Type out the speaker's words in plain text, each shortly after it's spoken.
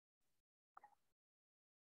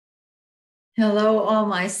Hello, all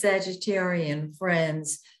my Sagittarian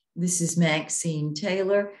friends. This is Maxine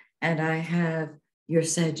Taylor, and I have your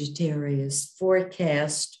Sagittarius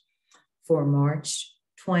forecast for March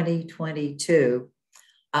 2022.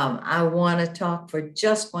 I want to talk for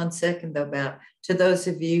just 1 second about to those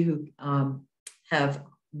of you who have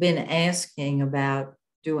been asking about,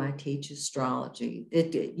 do I teach astrology?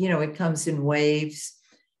 It comes in waves,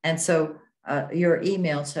 and so your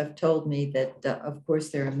emails have told me that, of course,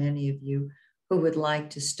 there are many of you who would like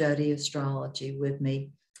to study astrology with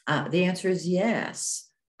me. The answer is yes.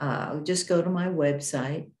 Just go to my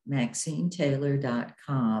website,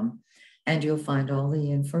 MaxineTaylor.com, and you'll find all the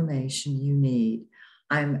information you need.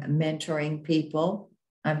 I'm mentoring people.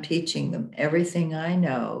 I'm teaching them everything I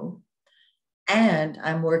know. And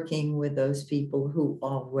I'm working with those people who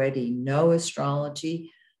already know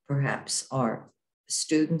astrology, perhaps are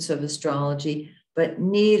students of astrology, but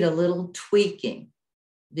need a little tweaking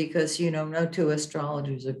because, no two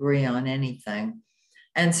astrologers agree on anything.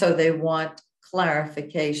 And so they want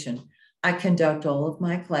clarification. I conduct all of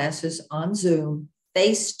my classes on Zoom,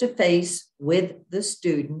 face to face with the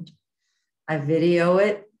student. I video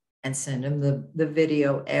it and send them the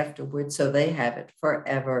video afterwards so they have it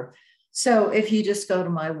forever. So if you just go to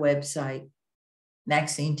my website,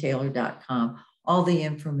 MaxineTaylor.com, all the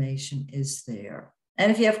information is there. And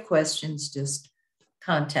if you have questions, just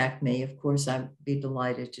contact me. Of course, I'd be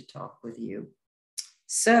delighted to talk with you.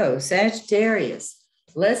 So, Sagittarius,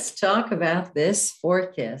 let's talk about this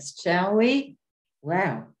forecast, shall we?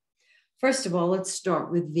 Wow. First of all, let's start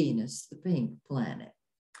with Venus, the pink planet.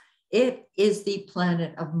 It is the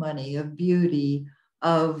planet of money, of beauty,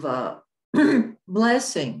 of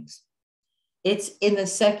blessings. It's in the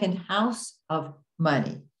second house of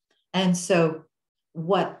money. And so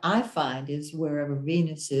what I find is wherever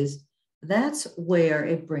Venus is, that's where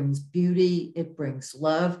it brings beauty, it brings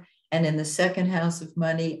love. And in the second house of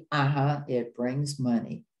money, it brings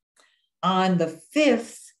money. On the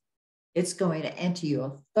 5th, it's going to enter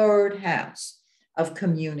your third house of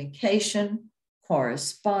communication,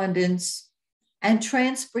 correspondence, and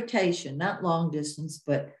transportation, not long distance,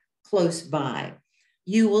 but close by.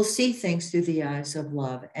 You will see things through the eyes of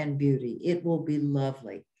love and beauty. It will be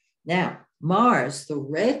lovely. Now, Mars, the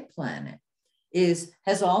red planet,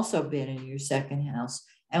 has also been in your second house.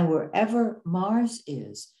 And wherever Mars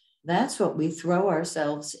is, that's what we throw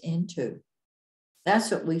ourselves into.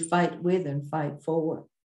 That's what we fight with and fight for.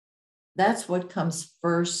 That's what comes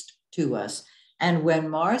first to us. And when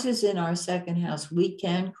Mars is in our second house, we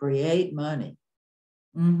can create money.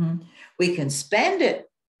 We can spend it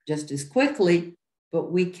just as quickly, but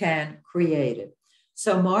we can create it.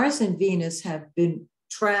 So Mars and Venus have been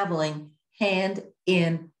traveling hand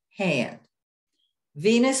in hand.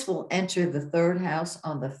 Venus will enter the third house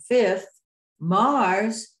on the 5th,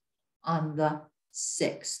 Mars on the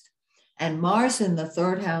 6th. And Mars in the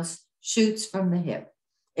third house shoots from the hip.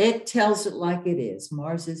 It tells it like it is.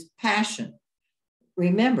 Mars is passion.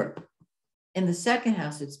 Remember, in the second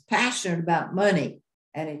house, it's passionate about money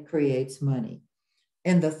and it creates money.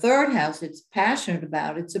 In the third house, it's passionate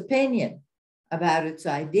about its opinion, about its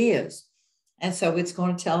ideas. And so it's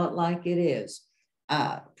going to tell it like it is.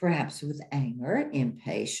 Perhaps with anger,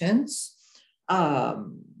 impatience,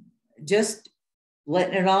 just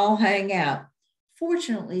letting it all hang out.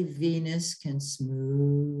 Fortunately, Venus can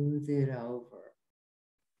smooth it over.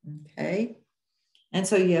 Okay? And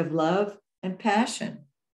so you have love and passion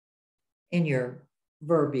in your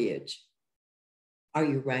verbiage. Are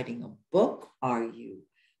you writing a book? Are you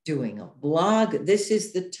doing a blog? This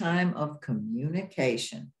is the time of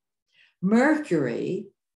communication. Mercury,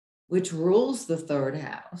 which rules the third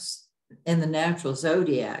house in the natural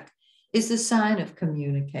zodiac, is the sign of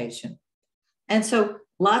communication. And so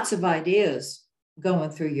lots of ideas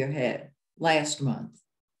going through your head last month.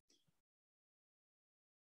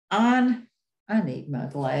 I need my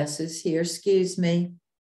glasses here, excuse me.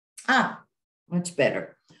 Much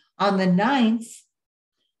better. On the 9th,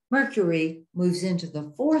 Mercury moves into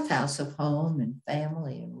the 4th house of home and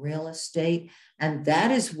family and real estate, and that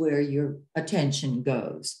is where your attention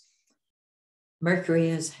goes. Mercury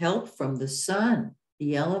has help from the sun, the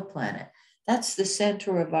yellow planet. That's the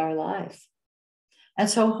center of our life. And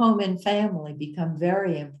so home and family become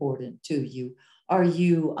very important to you. Are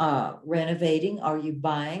you renovating? Are you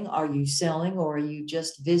buying? Are you selling? Or are you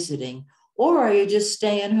just visiting? Or are you just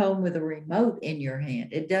staying home with a remote in your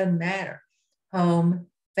hand? It doesn't matter. Home,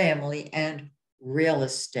 family, and real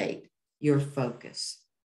estate, your focus.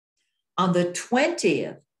 On the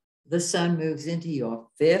 20th, the sun moves into your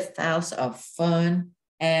 5th house of fun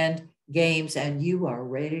and games, and you are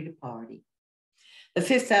ready to party. The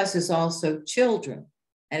 5th house is also children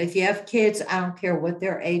And if you have kids, I don't care what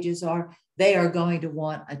their ages are, they are going to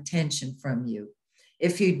want attention from you.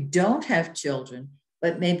 If you don't have children,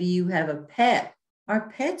 but maybe you have a pet, our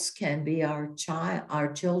pets can be our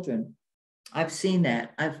children. I've seen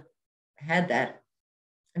that. I've had that.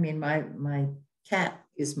 I mean, my cat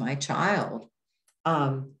is my child.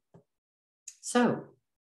 So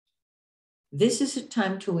this is a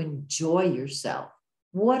time to enjoy yourself.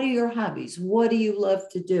 What are your hobbies? What do you love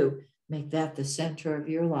to do? Make that the center of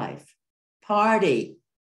your life. Party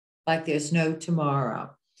like there's no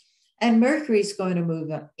tomorrow. And Mercury's going to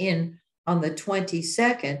move in on the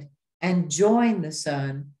 22nd and join the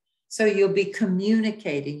sun. So you'll be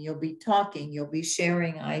communicating, you'll be talking, you'll be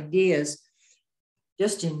sharing ideas.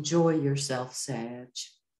 Just enjoy yourself, Sag.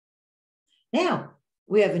 Now,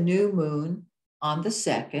 we have a new moon on the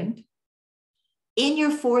 2nd in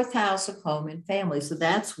your 4th house of home and family. So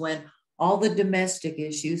that's when all the domestic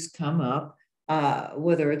issues come up,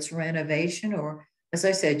 whether it's renovation or, as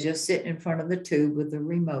I said, just sitting in front of the tube with the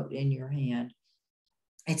remote in your hand.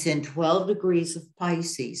 It's in 12 degrees of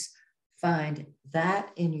Pisces. Find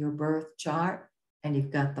that in your birth chart, and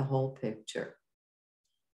you've got the whole picture.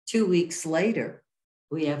 2 weeks later,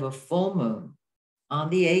 we have a full moon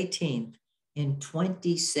on the 18th in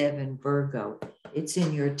 27 Virgo. It's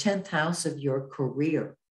in your 10th house of your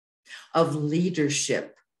career, of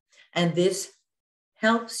leadership. And this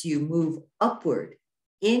helps you move upward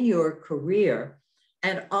in your career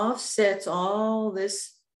and offsets all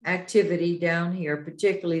this activity down here,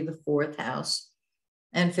 particularly the 4th house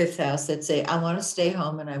and 5th house that say, I want to stay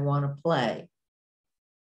home and I want to play.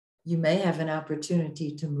 You may have an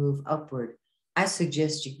opportunity to move upward. I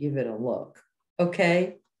suggest you give it a look.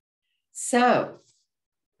 Okay? So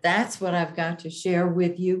that's what I've got to share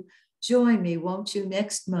with you. Join me, won't you,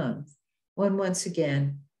 next month, when once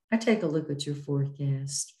again, I take a look at your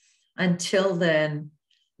forecast. Until then,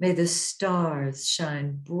 may the stars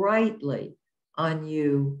shine brightly on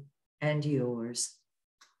you and yours.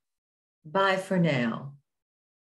 Bye for now.